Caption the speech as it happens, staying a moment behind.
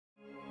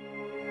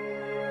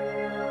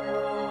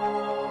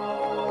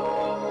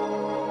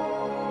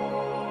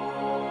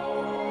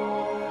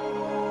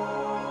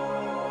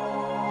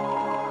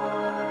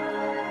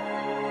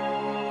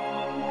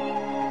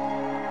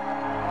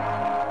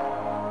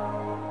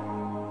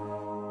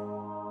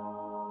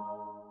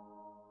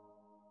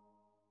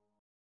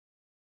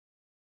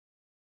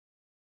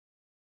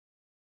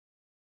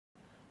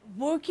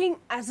Working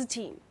as a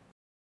team.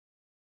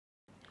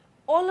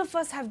 All of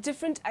us have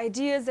different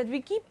ideas that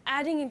we keep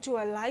adding into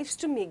our lives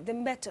to make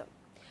them better.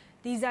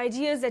 These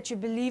ideas that you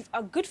believe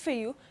are good for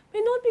you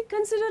may not be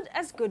considered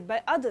as good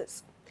by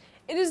others.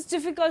 It is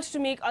difficult to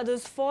make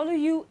others follow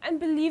you and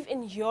believe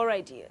in your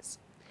ideas.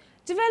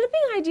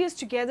 Developing ideas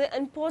together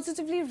and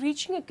positively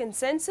reaching a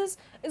consensus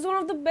is one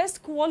of the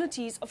best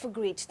qualities of a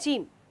great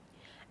team.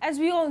 As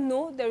we all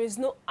know, there is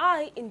no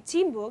I in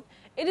teamwork.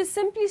 It is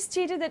simply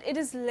stated that it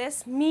is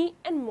less me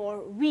and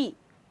more we.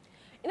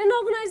 In an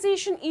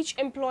organization, each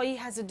employee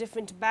has a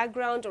different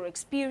background or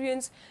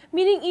experience,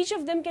 meaning each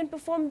of them can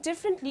perform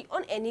differently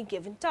on any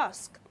given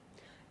task.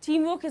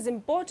 Teamwork is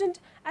important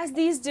as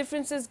these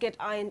differences get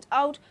ironed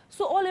out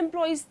so all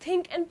employees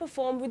think and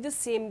perform with the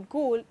same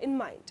goal in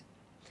mind.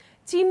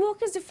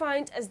 Teamwork is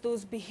defined as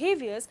those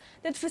behaviors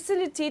that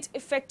facilitate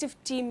effective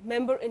team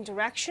member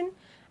interaction,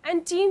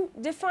 and team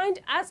defined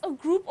as a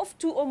group of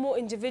two or more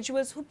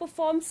individuals who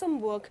perform some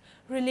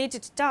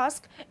work-related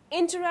task,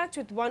 interact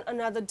with one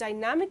another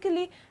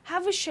dynamically,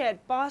 have a shared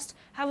past,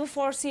 have a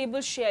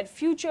foreseeable shared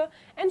future,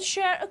 and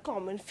share a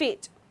common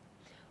fate.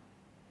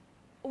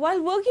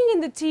 While working in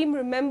the team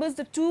remembers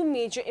the two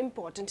major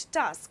important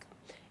tasks: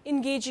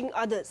 engaging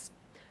others.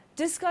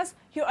 Discuss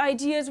your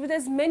ideas with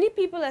as many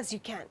people as you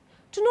can.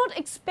 Do not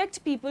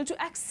expect people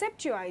to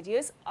accept your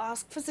ideas,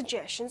 ask for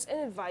suggestions and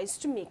advice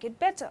to make it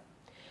better.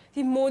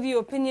 The more the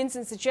opinions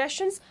and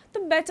suggestions, the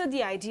better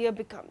the idea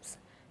becomes.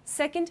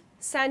 Second,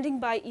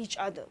 standing by each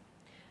other.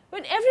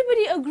 When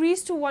everybody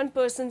agrees to one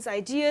person's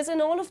ideas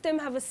and all of them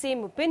have the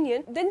same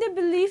opinion, then their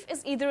belief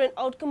is either an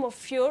outcome of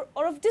fear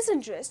or of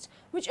disinterest,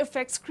 which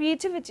affects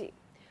creativity.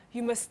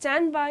 You must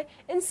stand by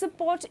and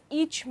support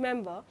each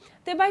member,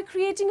 thereby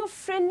creating a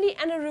friendly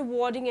and a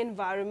rewarding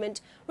environment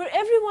where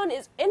everyone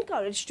is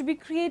encouraged to be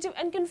creative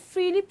and can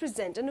freely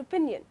present an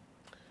opinion.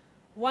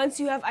 Once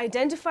you have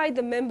identified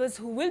the members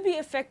who will be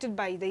affected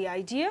by the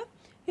idea,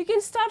 you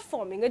can start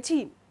forming a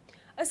team.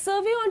 A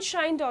survey on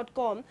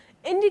Shine.com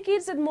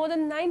indicates that more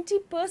than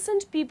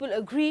 90% people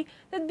agree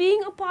that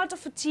being a part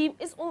of a team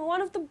is one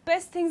of the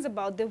best things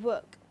about their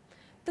work.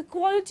 The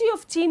quality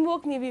of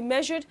teamwork may be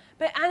measured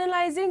by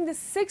analyzing the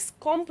 6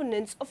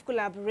 components of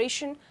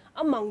collaboration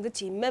among the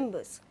team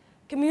members: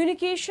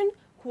 communication,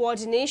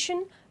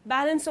 coordination,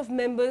 balance of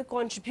member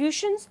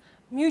contributions,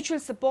 mutual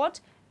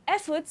support,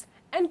 efforts,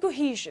 and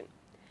cohesion.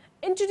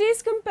 In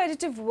today's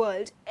competitive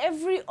world,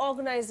 every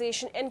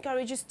organization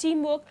encourages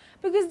teamwork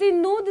because they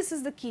know this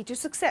is the key to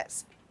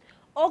success.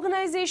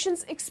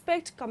 Organizations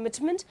expect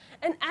commitment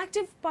and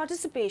active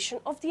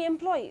participation of the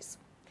employees.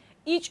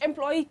 Each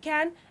employee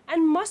can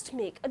and must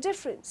make a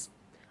difference.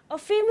 A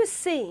famous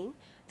saying,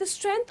 "The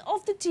strength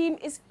of the team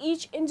is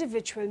each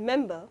individual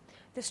member.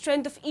 The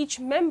strength of each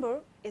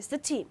member is the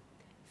team."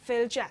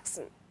 Phil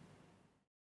Jackson.